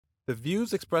The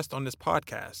views expressed on this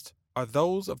podcast are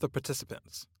those of the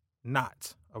participants,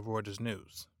 not of Reuters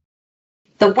News.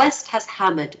 The West has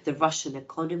hammered the Russian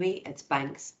economy, its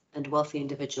banks, and wealthy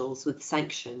individuals with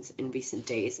sanctions in recent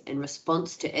days in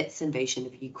response to its invasion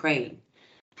of Ukraine.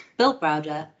 Bill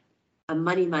Browder, a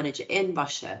money manager in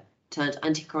Russia turned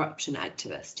anti-corruption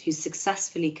activist who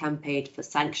successfully campaigned for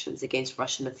sanctions against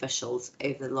Russian officials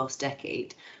over the last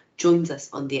decade, joins us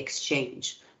on The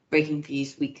Exchange, Breaking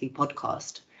Views weekly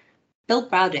podcast. Bill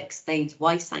Browder explains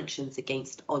why sanctions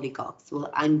against oligarchs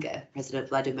will anger President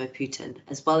Vladimir Putin,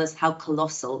 as well as how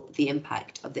colossal the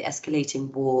impact of the escalating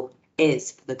war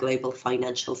is for the global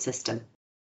financial system.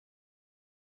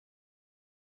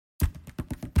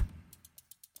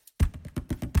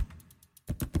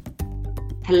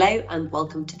 Hello and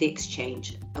welcome to The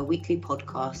Exchange, a weekly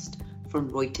podcast from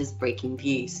Reuters Breaking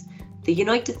Views. The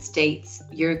United States,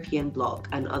 European bloc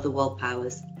and other world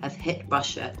powers have hit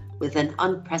Russia with an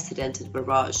unprecedented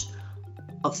barrage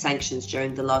of sanctions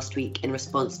during the last week in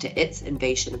response to its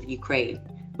invasion of Ukraine,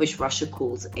 which Russia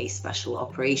calls a special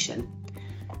operation.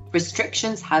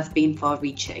 Restrictions have been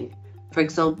far-reaching. For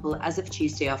example, as of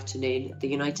Tuesday afternoon, the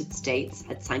United States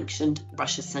had sanctioned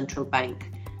Russia's central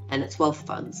bank and its wealth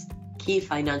funds, key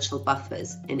financial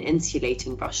buffers in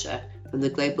insulating Russia from the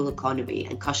global economy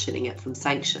and cushioning it from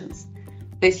sanctions.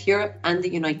 Both Europe and the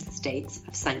United States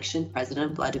have sanctioned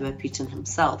President Vladimir Putin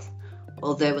himself,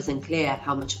 although it was unclear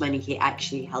how much money he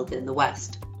actually held in the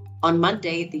West. On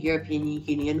Monday, the European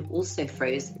Union also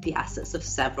froze the assets of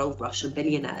several Russian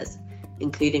billionaires,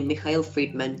 including Mikhail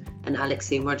Friedman and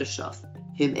Alexei Mordashov,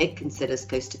 whom it considers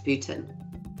close to Putin.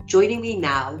 Joining me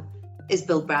now is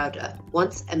Bill Browder,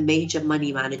 once a major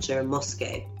money manager in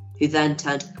Moscow, who then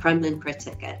turned Kremlin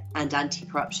critic and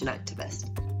anti-corruption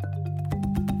activist.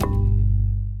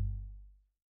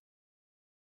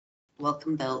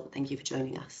 Welcome, Bill. Thank you for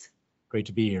joining us. Great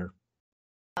to be here.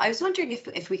 I was wondering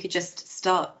if we could just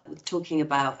start with talking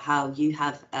about how you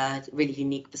have a really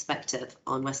unique perspective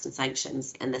on Western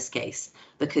sanctions in this case,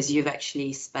 because you've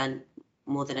actually spent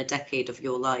more than a decade of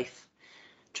your life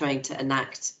trying to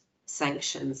enact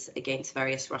sanctions against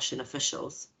various Russian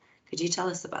officials. Could you tell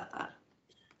us about that?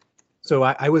 So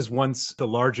I was once the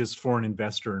largest foreign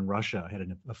investor in Russia. I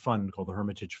had a fund called the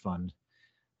Hermitage Fund.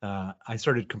 I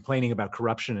started complaining about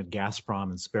corruption at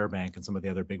Gazprom and Sberbank and some of the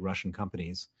other big Russian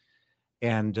companies.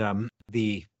 And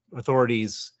the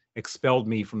authorities expelled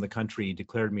me from the country,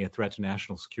 declared me a threat to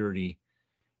national security,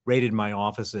 raided my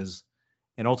offices,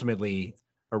 and ultimately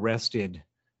arrested,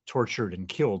 tortured, and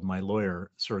killed my lawyer,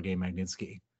 Sergei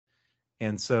Magnitsky.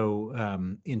 And so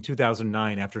in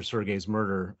 2009, after Sergei's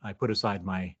murder, I put aside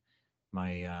my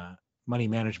money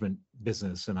management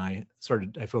business, and I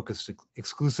focused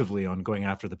exclusively on going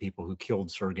after the people who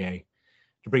killed Sergei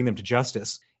to bring them to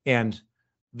justice. And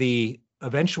the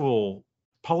eventual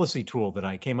policy tool that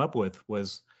I came up with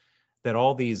was that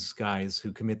all these guys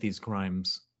who commit these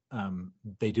crimes,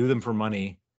 they do them for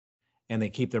money, and they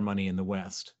keep their money in the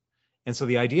West. And so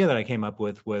the idea that I came up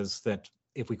with was that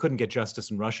if we couldn't get justice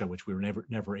in Russia, which we were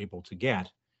never able to get,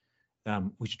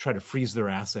 we should try to freeze their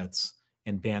assets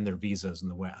and ban their visas in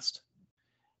the West.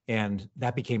 And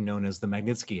that became known as the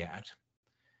Magnitsky Act.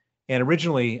 And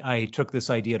originally, I took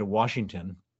this idea to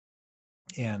Washington,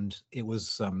 and it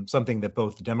was something that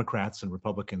both Democrats and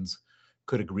Republicans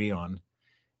could agree on.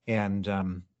 And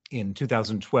in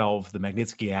 2012, the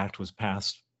Magnitsky Act was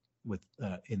passed with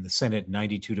in the Senate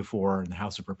 92-4, in the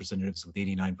House of Representatives with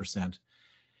 89%. And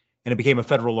it became a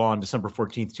federal law on December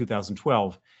 14th,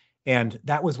 2012. And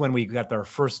that was when we got our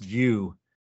first view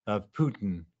of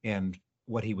Putin and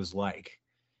what he was like.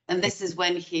 And this is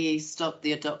when he stopped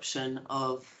the adoption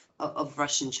of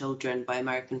Russian children by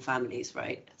American families,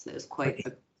 right? So it was quite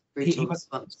a brutal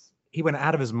response. He went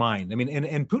out of his mind. I mean,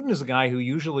 and Putin is a guy who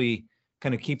usually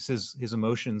kind of keeps his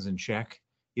emotions in check.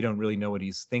 You don't really know what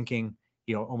he's thinking.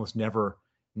 He almost never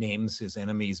names his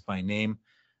enemies by name.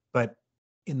 But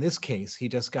in this case, he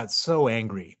just got so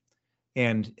angry.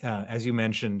 And as you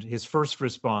mentioned, his first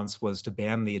response was to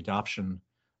ban the adoption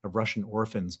of Russian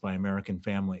orphans by American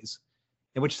families,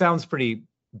 and which sounds pretty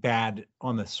bad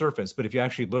on the surface, but if you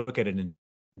actually look at it in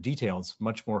detail, it's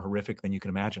much more horrific than you can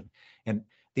imagine. And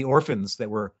the orphans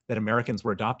that Americans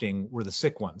were adopting were the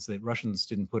sick ones. The Russians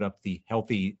didn't put up the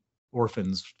healthy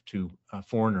orphans to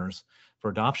foreigners for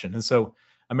adoption. And so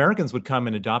Americans would come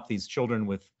and adopt these children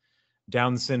with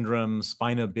Down syndrome,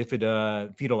 spina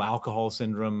bifida, fetal alcohol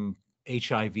syndrome,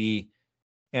 HIV,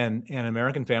 and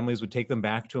American families would take them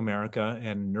back to America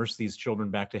and nurse these children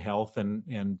back to health,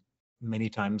 and many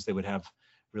times they would have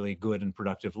really good and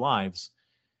productive lives.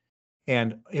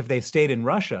 And if they stayed in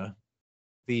Russia,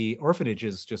 the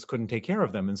orphanages just couldn't take care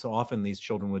of them, and so often these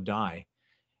children would die.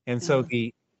 And so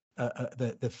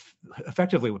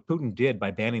effectively what Putin did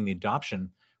by banning the adoption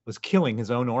was killing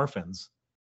his own orphans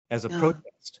as a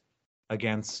protest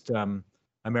against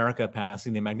America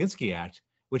passing the Magnitsky Act,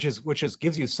 which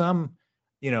gives you some,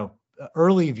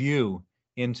 early view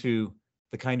into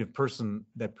the kind of person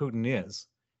that Putin is.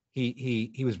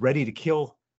 He was ready to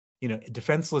kill,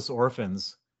 defenseless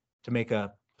orphans to make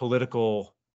a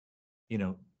political,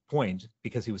 point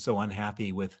because he was so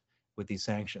unhappy with these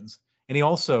sanctions. And he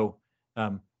also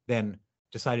then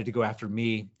decided to go after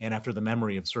me and after the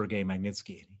memory of Sergei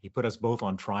Magnitsky. He put us both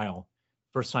on trial.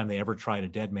 First time they ever tried a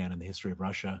dead man in the history of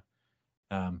Russia.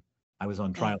 I was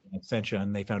on trial in absentia,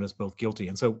 and they found us both guilty.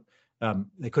 And so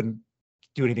they couldn't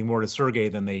do anything more to Sergei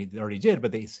than they already did,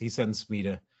 but he sentenced me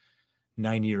to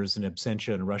 9 years in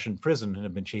absentia in a Russian prison and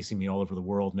have been chasing me all over the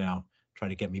world now, trying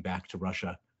to get me back to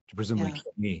Russia to presumably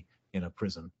kill me in a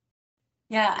prison.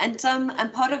 Yeah,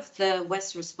 and part of the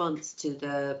West's response to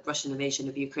the Russian invasion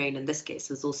of Ukraine in this case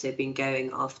has also been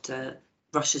going after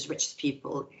Russia's richest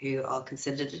people who are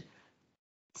considered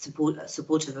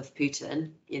supportive of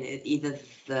Putin. Either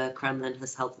the Kremlin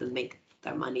has helped them make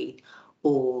their money,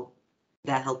 or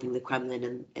they're helping the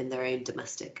Kremlin in their own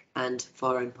domestic and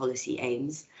foreign policy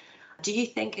aims. Do you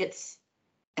think it's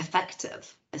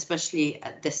effective, especially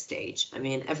at this stage? I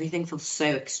mean, everything feels so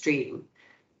extreme.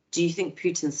 Do you think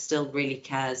Putin still really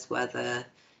cares whether,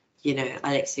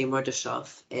 Alexei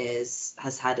Mordashov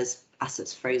has had his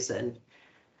assets frozen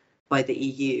by the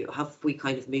EU? Have we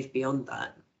kind of moved beyond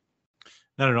that?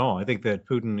 Not at all. I think that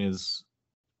Putin is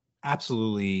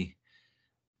absolutely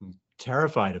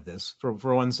terrified of this for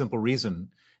one simple reason.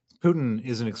 Putin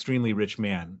is an extremely rich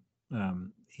man.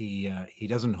 He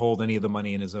doesn't hold any of the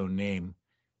money in his own name.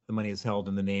 The money is held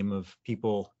in the name of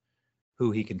people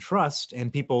who he can trust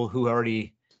and people who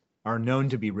already are known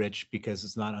to be rich, because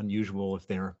it's not unusual if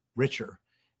they're richer.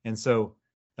 And so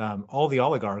all the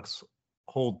oligarchs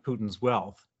hold Putin's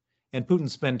wealth. And Putin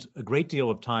spent a great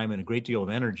deal of time and a great deal of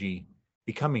energy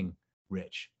becoming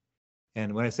rich.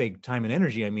 And when I say time and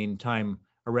energy, I mean time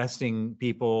arresting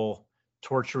people,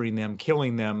 torturing them,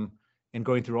 killing them, and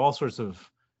going through all sorts of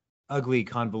ugly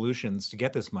convolutions to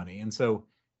get this money. And so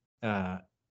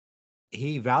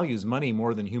he values money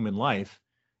more than human life.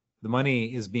 The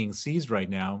money is being seized right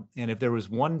now. And if there was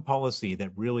one policy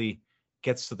that really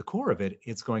gets to the core of it,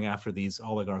 it's going after these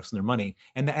oligarchs and their money.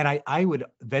 And I would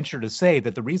venture to say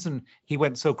that the reason he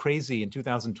went so crazy in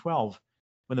 2012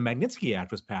 when the Magnitsky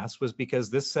Act was passed was because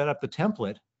this set up the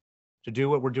template to do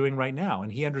what we're doing right now.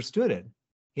 And he understood it.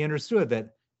 He understood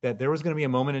that there was going to be a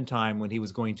moment in time when he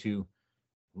was going to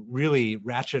really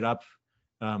ratchet up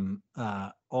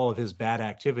all of his bad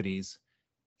activities.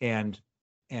 And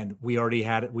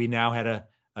we now had a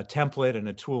template and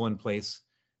a tool in place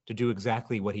to do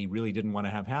exactly what he really didn't want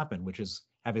to have happen, which is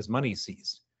have his money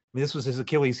seized. I mean, this was his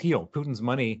Achilles heel. Putin's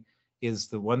money is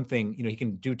the one thing, he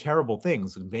can do terrible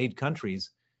things, invade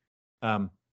countries, but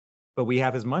we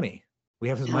have his money. We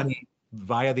have his money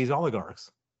via these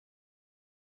oligarchs.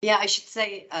 Yeah, I should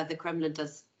say the Kremlin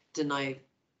does deny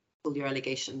all your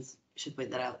allegations. I should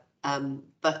point that out.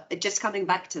 But just coming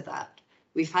back to that,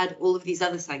 we've had all of these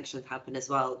other sanctions happen as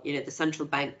well. The central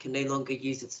bank can no longer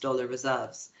use its dollar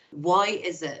reserves. Why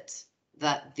is it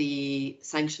that the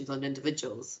sanctions on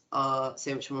individuals are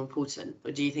so much more important?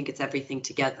 Or do you think it's everything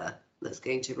together that's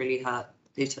going to really hurt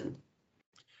Putin?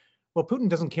 Well, Putin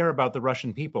doesn't care about the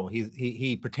Russian people.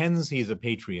 He pretends he's a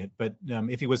patriot, but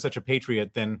if he was such a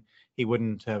patriot, then he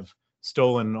wouldn't have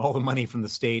stolen all the money from the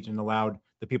state and allowed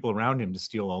the people around him to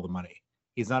steal all the money.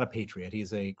 He's not a patriot.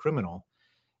 He's a criminal.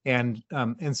 And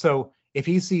so if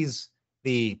he sees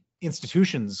the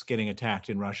institutions getting attacked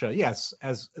in Russia, yes,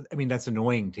 that's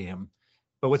annoying to him.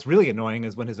 But what's really annoying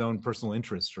is when his own personal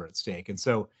interests are at stake. And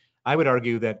so I would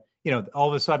argue that, all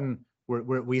of a sudden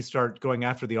we start going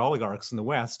after the oligarchs in the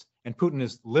West, and Putin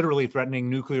is literally threatening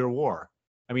nuclear war.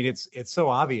 I mean, it's so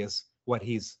obvious what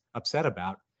he's upset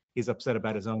about. He's upset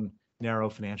about his own narrow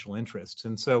financial interests.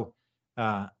 And so,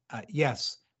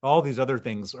 yes, all these other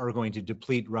things are going to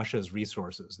deplete Russia's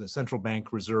resources. The central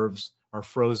bank reserves are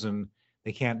frozen.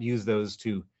 They can't use those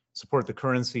to support the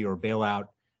currency or bail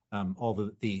out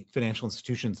all the financial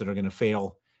institutions that are going to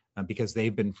fail because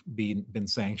they've been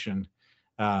sanctioned.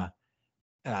 The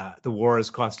war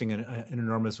is costing an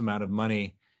enormous amount of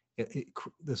money.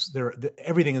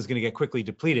 Everything is going to get quickly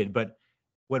depleted. But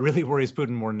what really worries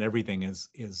Putin more than everything is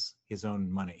his own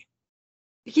money.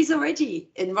 He's already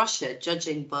in Russia,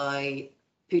 judging by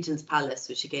Putin's palace,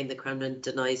 which again the Kremlin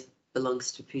denies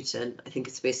belongs to Putin. I think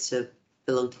it's supposed to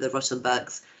belong to the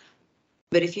Rotenbergs.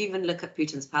 But if you even look at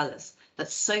Putin's palace,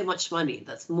 That's so much money.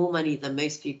 That's more money than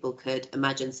most people could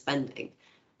imagine spending.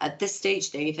 At this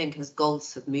stage, don't you think his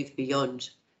goals have moved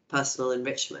beyond personal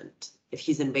enrichment if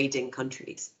he's invading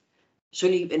countries?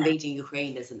 Surely invading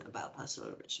Ukraine isn't about personal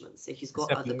enrichment, so he's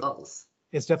got other goals.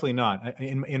 It's definitely not.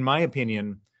 In my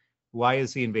opinion, why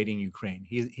is he invading Ukraine?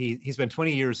 He spent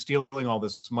 20 years stealing all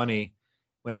this money,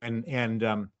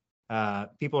 and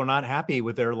people are not happy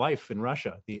with their life in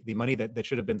Russia. The money that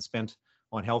should have been spent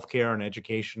on healthcare and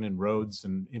education and roads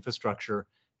and infrastructure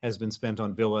has been spent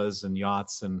on villas and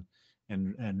yachts and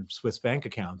Swiss bank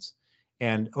accounts.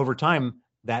 And over time,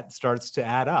 that starts to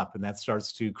add up, and that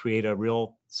starts to create a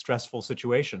real stressful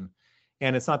situation.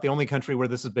 And it's not the only country where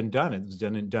this has been done. It's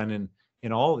done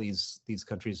in all these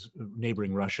countries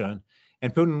neighboring Russia.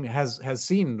 And Putin has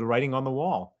seen the writing on the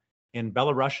wall. In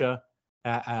Belarus,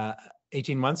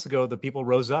 18 months ago, the people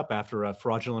rose up after a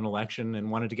fraudulent election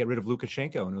and wanted to get rid of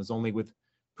Lukashenko. And it was only with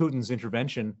Putin's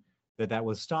intervention that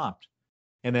was stopped.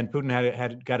 And then Putin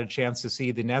had got a chance to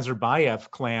see the Nazarbayev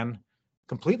clan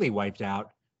completely wiped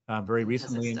out very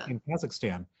recently in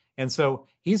Kazakhstan. And so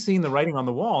he's seen the writing on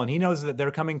the wall, and he knows that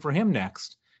they're coming for him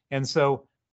next. And so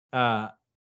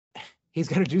he's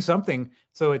got to do something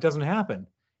so it doesn't happen.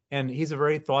 And he's a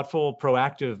very thoughtful,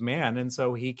 proactive man. And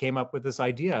so he came up with this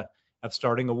idea of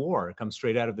starting a war. It comes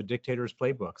straight out of the dictator's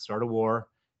playbook. Start a war,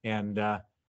 and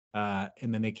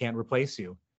then they can't replace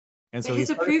you. And so his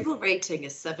approval rating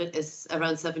is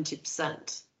around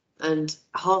 70%, and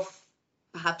half,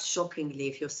 perhaps shockingly,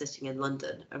 if you're sitting in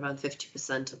London, around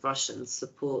 50% of Russians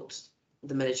support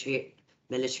the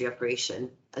military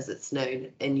operation, as it's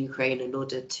known, in Ukraine in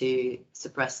order to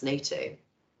suppress NATO.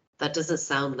 That doesn't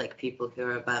sound like people who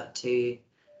are about to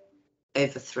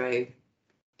overthrow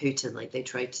Putin like they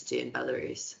tried to do in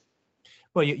Belarus.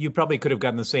 Well, you probably could have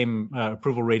gotten the same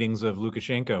approval ratings of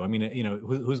Lukashenko. I mean,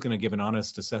 who's going to give an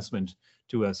honest assessment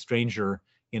to a stranger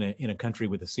in a country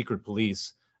with a secret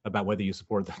police about whether you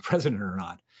support the president or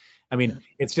not? I mean,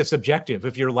 it's just subjective.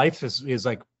 If your life is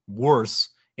like worse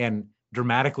and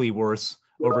dramatically worse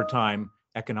over time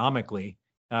economically,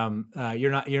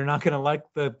 you're not going to like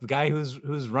the guy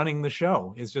who's running the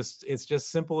show. It's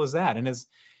just simple as that. And as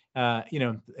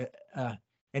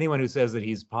anyone who says that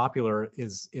he's popular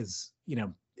is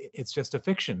it's just a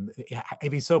fiction.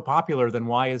 If he's so popular, then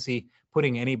why is he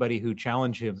putting anybody who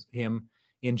challenges him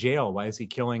in jail? Why is he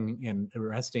killing and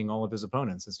arresting all of his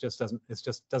opponents? It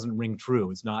just doesn't ring true.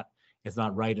 It's not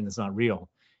right, and it's not real.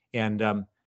 And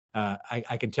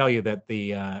I can tell you that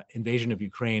the invasion of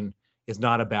Ukraine is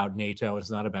not about NATO. It's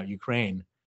not about Ukraine.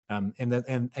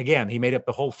 And again, he made up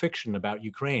the whole fiction about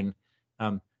Ukraine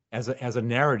as a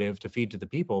narrative to feed to the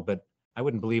people. But I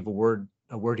wouldn't believe a word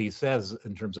he says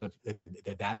in terms of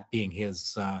that being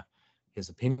his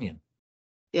opinion.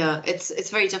 Yeah, it's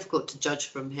very difficult to judge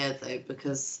from here, though,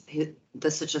 because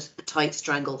there's such a tight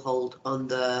stranglehold on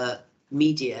the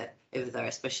media over there,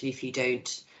 especially if you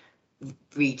don't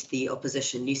read the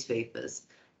opposition newspapers,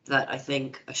 that I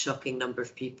think a shocking number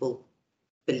of people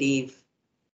believe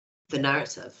the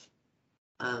narrative,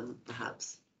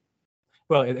 perhaps.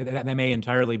 Well, that may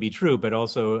entirely be true, but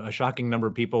also a shocking number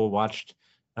of people watched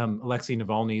Alexei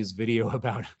Navalny's video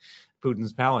about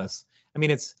Putin's palace. I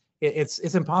mean,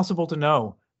 it's impossible to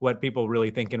know what people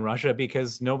really think in Russia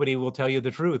because nobody will tell you the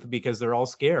truth because they're all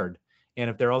scared. And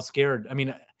if they're all scared, I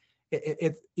mean,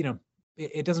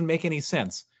 it doesn't make any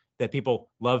sense that people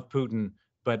love Putin,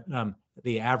 but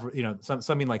the average,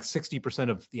 something like 60%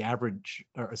 of the average,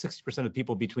 or 60% of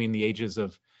people between the ages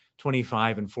of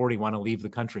 25 and 40 want to leave the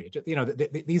country.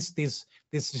 These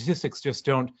statistics just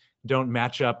don't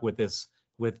match up with this,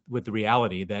 with the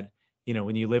reality that,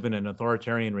 when you live in an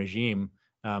authoritarian regime,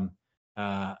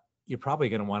 you're probably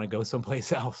going to want to go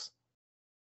someplace else.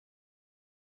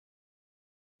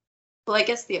 Well, I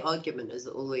guess the argument is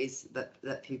always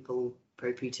that people,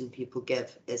 pro-Putin people,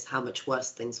 give is how much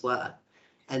worse things were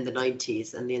in the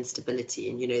 90s and the instability,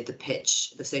 and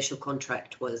the social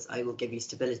contract was, I will give you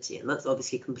stability, and that's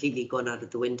obviously completely gone out of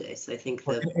the window. So I think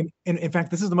and in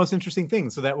fact, this is the most interesting thing.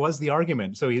 So that was the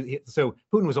argument. So so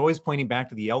Putin was always pointing back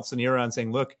to the Yeltsin era and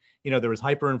saying, look, there was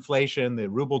hyperinflation, the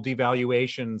ruble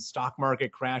devaluation, stock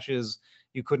market crashes,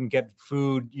 you couldn't get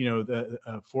food, the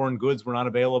foreign goods were not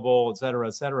available, et cetera,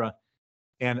 et cetera.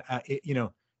 And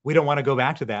we don't want to go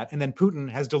back to that. And then Putin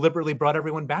has deliberately brought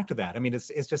everyone back to that. I mean,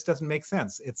 it just doesn't make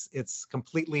sense. It's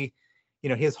completely,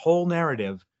 his whole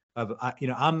narrative of,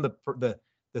 I'm the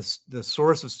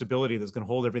source of stability that's going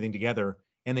to hold everything together.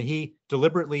 And then he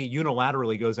deliberately,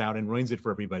 unilaterally goes out and ruins it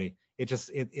for everybody.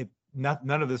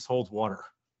 None of this holds water.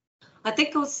 I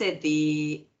think also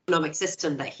the economic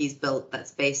system that he's built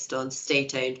that's based on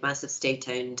state-owned, massive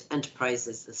state-owned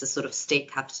enterprises. It's a sort of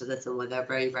state capitalism where they're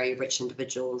very, very rich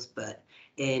individuals, but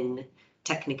in,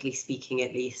 technically speaking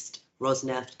at least,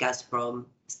 Rosneft, Gazprom,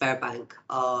 Sberbank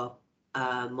are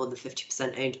more than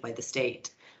 50% owned by the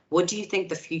state. What do you think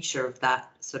the future of that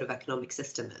sort of economic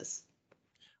system is?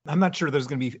 I'm not sure there's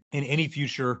going to be any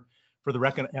future for the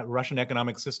Russian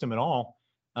economic system at all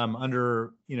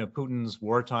under Putin's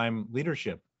wartime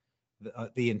leadership.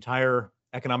 The entire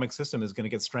economic system is going to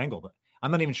get strangled. I'm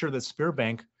not even sure that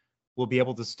Sberbank will be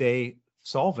able to stay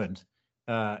solvent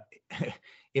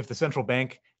if the central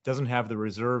bank doesn't have the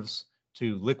reserves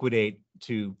to liquidate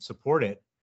to support it.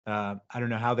 I don't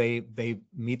know how they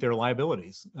meet their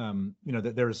liabilities.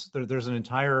 There's an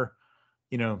entire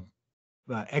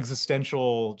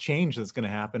existential change that's going to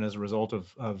happen as a result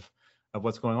of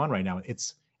what's going on right now.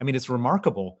 It's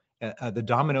remarkable. The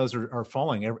dominoes are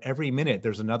falling. Every minute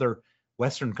there's another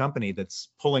Western company that's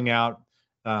pulling out,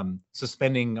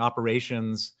 suspending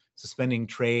operations, suspending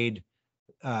trade.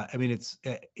 This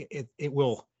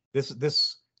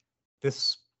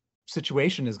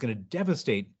situation is going to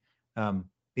devastate the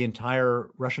entire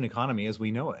Russian economy as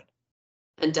we know it,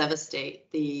 and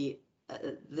devastate the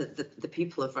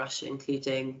people of Russia,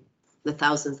 including the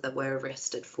thousands that were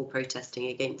arrested for protesting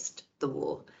against the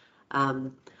war.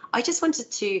 I just wanted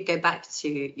to go back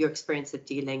to your experience of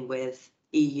dealing with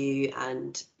EU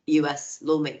and US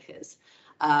lawmakers,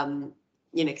 because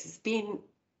it's been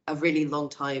a really long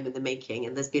time in the making,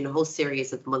 and there's been a whole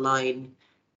series of malign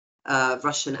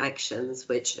Russian actions,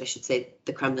 which I should say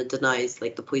the Kremlin denies,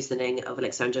 like the poisoning of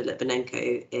Alexander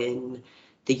Litvinenko in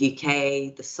the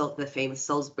UK, the famous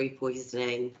Salisbury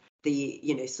poisoning,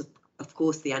 of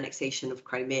course, the annexation of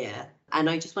Crimea. And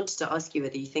I just wanted to ask you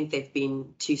whether you think they've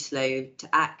been too slow to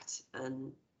act,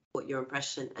 and what your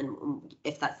impression, and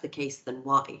if that's the case, then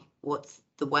why? What's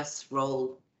the West's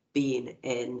role been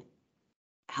in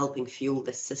helping fuel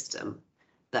this system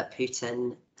that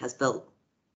Putin has built?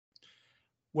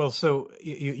 Well, so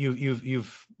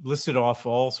you've listed off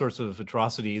all sorts of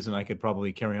atrocities, and I could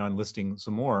probably carry on listing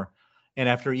some more. And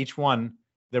after each one,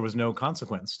 there was no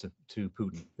consequence to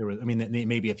Putin. There was,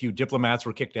 maybe a few diplomats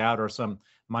were kicked out, or some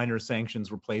minor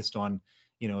sanctions were placed on,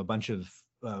 a bunch of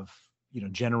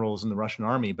generals in the Russian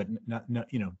army, but not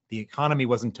the economy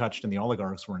wasn't touched and the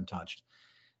oligarchs weren't touched.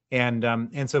 And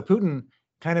so Putin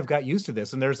kind of got used to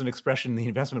this. And there's an expression in the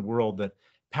investment world that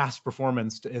past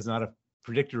performance is not a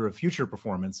predictor of future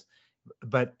performance,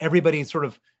 but everybody sort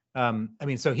of,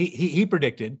 so he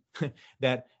predicted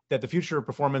that the future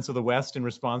performance of the West in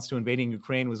response to invading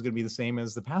Ukraine was going to be the same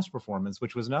as the past performance,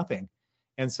 which was nothing.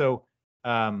 And so,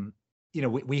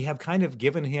 we have kind of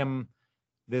given him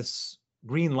this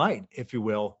green light, if you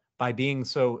will, by being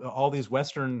so, all these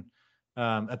Western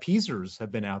appeasers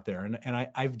have been out there. And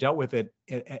I've dealt with it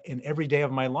in every day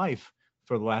of my life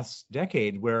for the last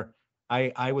decade, where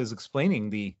I was explaining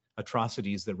the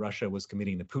atrocities that Russia was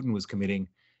committing, that Putin was committing,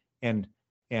 and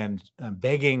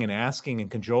begging and asking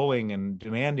and cajoling and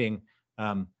demanding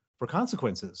for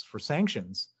consequences, for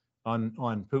sanctions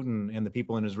on Putin and the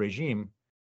people in his regime.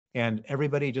 And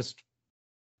everybody just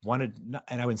wanted,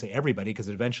 and I wouldn't say everybody, because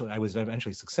I was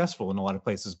eventually successful in a lot of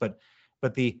places, but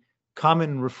the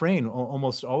common refrain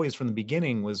almost always from the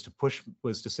beginning was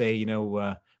to say,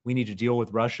 we need to deal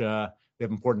with Russia. We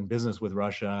have important business with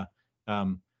Russia.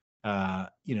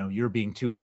 You're being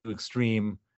too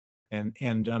extreme. And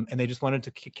they just wanted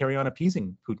to carry on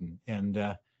appeasing Putin,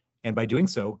 and by doing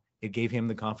so, it gave him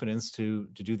the confidence to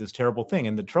do this terrible thing.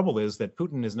 And the trouble is that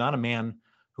Putin is not a man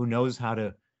who knows how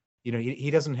to, he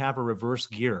doesn't have a reverse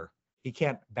gear. He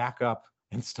can't back up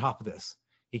and stop this.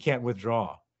 He can't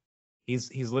withdraw.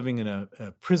 He's living in a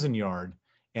prison yard,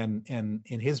 and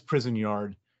in his prison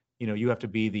yard, you have to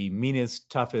be the meanest,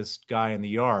 toughest guy in the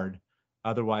yard,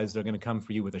 otherwise they're going to come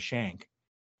for you with a shank.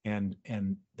 And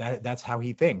that's how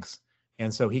he thinks.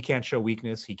 And so he can't show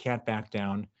weakness. He can't back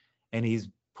down. And he's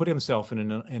put himself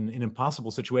in an impossible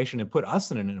situation, and put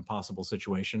us in an impossible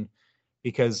situation,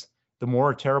 because the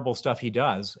more terrible stuff he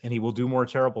does, and he will do more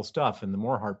terrible stuff and the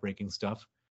more heartbreaking stuff,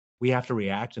 we have to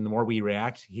react. And the more we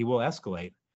react, he will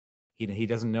escalate. He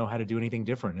doesn't know how to do anything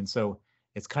different. And so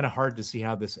it's kind of hard to see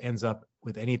how this ends up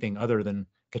with anything other than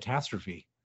catastrophe.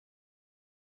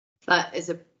 That is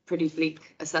a pretty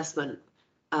bleak assessment.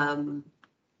 I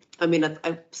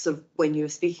sort of, when you were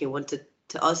speaking, I wanted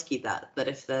to ask you that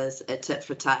if there's a tit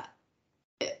for tat,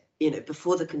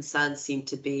 before the concerns seemed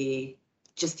to be,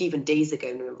 just even days ago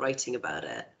when we were writing about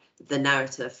it, the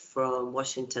narrative from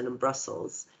Washington and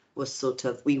Brussels was sort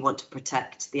of, we want to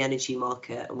protect the energy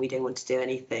market and we don't want to do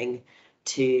anything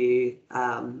to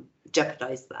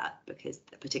jeopardize that, because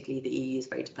particularly the EU is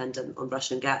very dependent on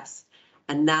Russian gas.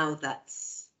 And now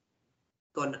that's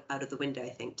gone out of the window, I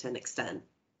think, to an extent.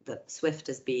 That SWIFT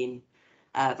has been,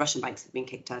 Russian banks have been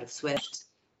kicked out of SWIFT.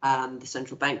 The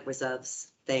central bank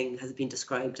reserves thing has been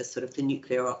described as sort of the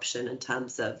nuclear option in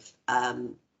terms of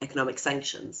economic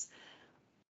sanctions.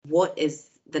 What is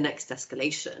the next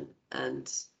escalation?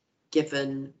 And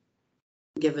given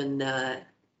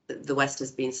the West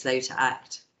has been slow to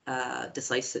act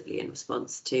decisively in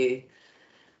response to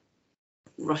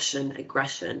Russian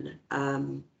aggression,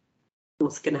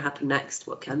 what's going to happen next?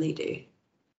 What can they do?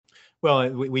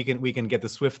 Well, we can get the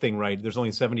SWIFT thing right. There's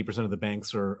only 70% of the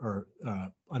banks are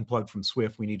unplugged from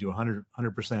SWIFT. We need to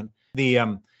 100%.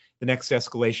 The next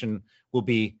escalation will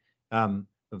be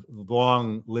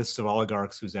long lists of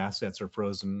oligarchs whose assets are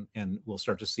frozen, and we'll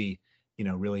start to see,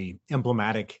 really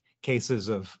emblematic cases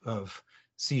of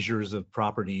seizures of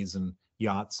properties and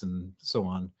yachts and so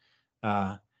on.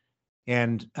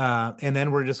 And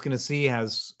then we're just going to see,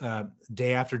 as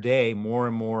day after day, more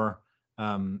and more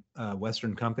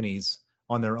Western companies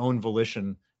on their own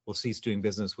volition will cease doing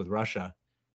business with Russia,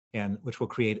 and which will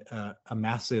create a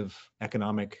massive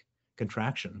economic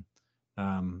contraction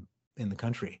in the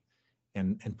country,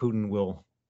 and Putin will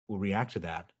react to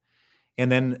that.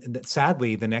 And then,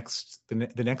 sadly, the next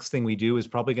thing we do is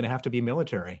probably going to have to be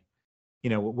military.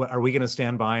 What are we going to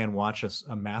stand by and watch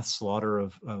a mass slaughter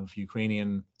of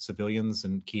Ukrainian civilians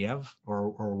in Kiev,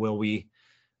 or will we,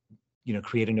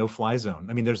 create a no-fly zone?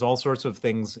 I mean, there's all sorts of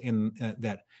things in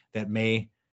that may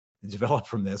develop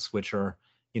from this, which are,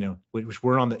 which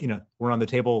were on the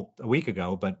table a week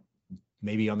ago, but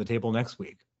maybe on the table next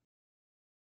week.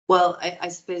 Well, I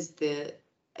suppose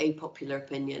a popular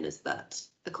opinion is that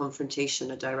a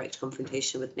direct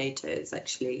confrontation with NATO is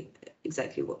actually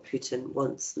exactly what Putin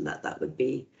wants, and that would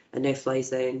be a no-fly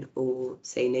zone, or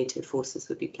say NATO forces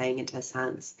would be playing into his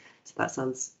hands. So that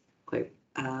sounds quite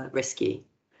risky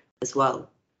as well.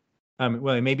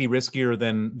 Well, it may be riskier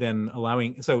than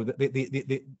allowing. So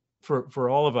for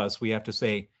all of us, we have to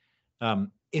say,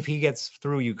 if he gets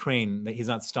through Ukraine, that he's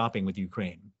not stopping with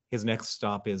Ukraine. His next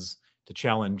stop is to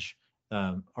challenge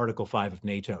Article 5 of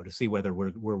NATO, to see whether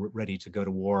we're ready to go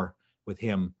to war with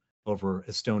him over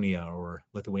Estonia or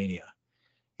Lithuania.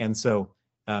 And so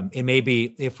it may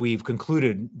be, if we've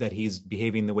concluded that he's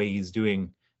behaving the way he's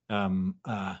doing, and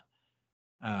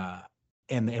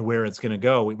where it's going to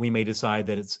go, we may decide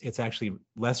that it's actually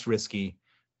less risky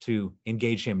to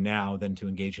engage him now than to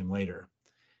engage him later.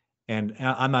 And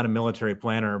I'm not a military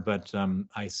planner, but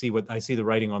I see the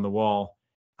writing on the wall.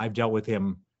 I've dealt with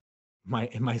him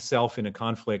myself in a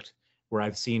conflict where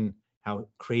I've seen how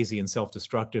crazy and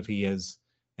self-destructive he is,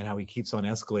 and how he keeps on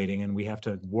escalating, and we have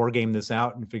to war game this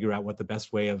out and figure out what the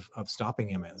best way of stopping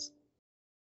him is.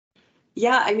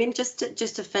 Yeah, I mean, just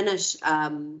to finish,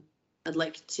 I'd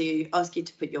like to ask you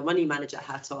to put your money manager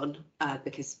hat on,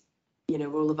 because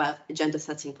we're all about agenda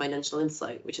setting financial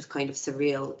insight, which is kind of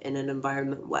surreal in an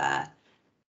environment where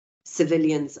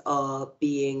civilians are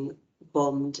being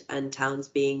bombed and towns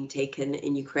being taken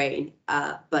in Ukraine.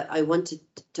 But I wanted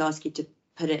to ask you to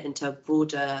put it into a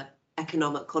broader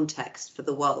economic context for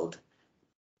the world.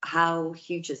 How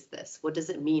huge is this? What does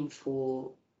it mean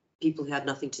for people who had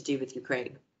nothing to do with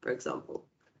Ukraine, for example?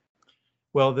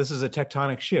 Well, this is a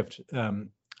tectonic shift.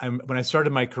 When I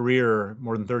started my career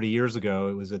more than 30 years ago,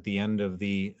 it was at the end of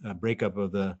the breakup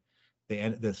of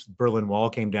this Berlin Wall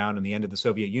came down, and the end of the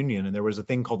Soviet Union, and there was a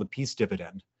thing called the peace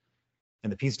dividend.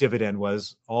 And the peace dividend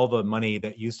was all the money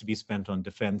that used to be spent on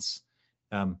defense,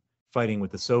 fighting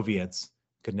with the Soviets,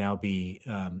 could now be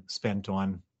spent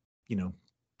on,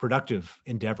 productive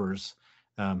endeavors,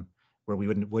 where we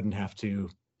wouldn't have to,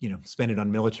 spend it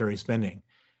on military spending.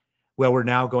 Well, we're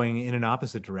now going in an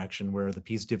opposite direction, where the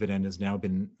peace dividend has now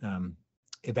been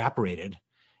evaporated,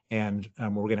 and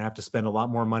we're going to have to spend a lot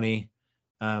more money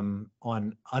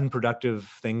on unproductive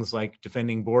things like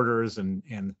defending borders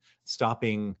and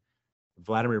stopping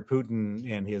Vladimir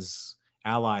Putin and his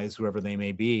allies, whoever they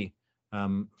may be,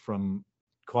 from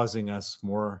causing us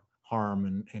more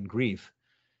harm and grief.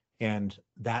 And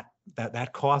that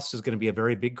cost is going to be a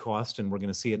very big cost, and we're going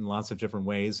to see it in lots of different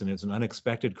ways, and it's an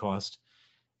unexpected cost.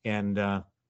 And I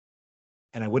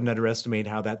wouldn't underestimate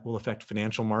how that will affect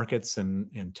financial markets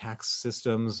and tax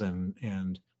systems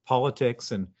and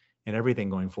politics and everything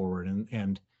going forward.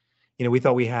 And we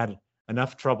thought we had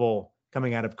enough trouble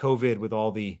coming out of COVID with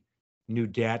all the new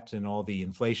debt and all the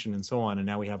inflation and so on, and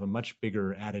now we have a much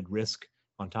bigger added risk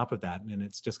on top of that, and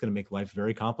it's just going to make life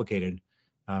very complicated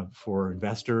for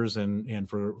investors and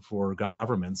for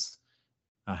governments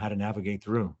how to navigate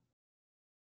through.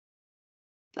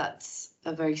 That's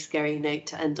a very scary note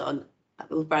to end on.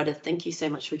 Well, Brad, thank you so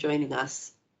much for joining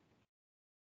us.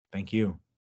 Thank you.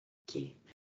 Thank you.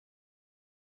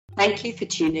 Thank you for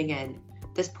tuning in.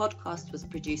 This podcast was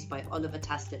produced by Oliver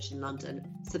Tastich in London.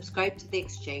 Subscribe to The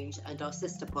Exchange and our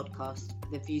sister podcast,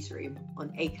 The Views Room, on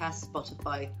Acast,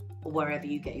 Spotify, or wherever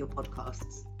you get your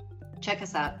podcasts. Check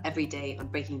us out every day on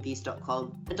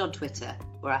breakingviews.com and on Twitter,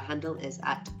 where our handle is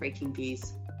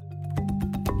 @breakingviews.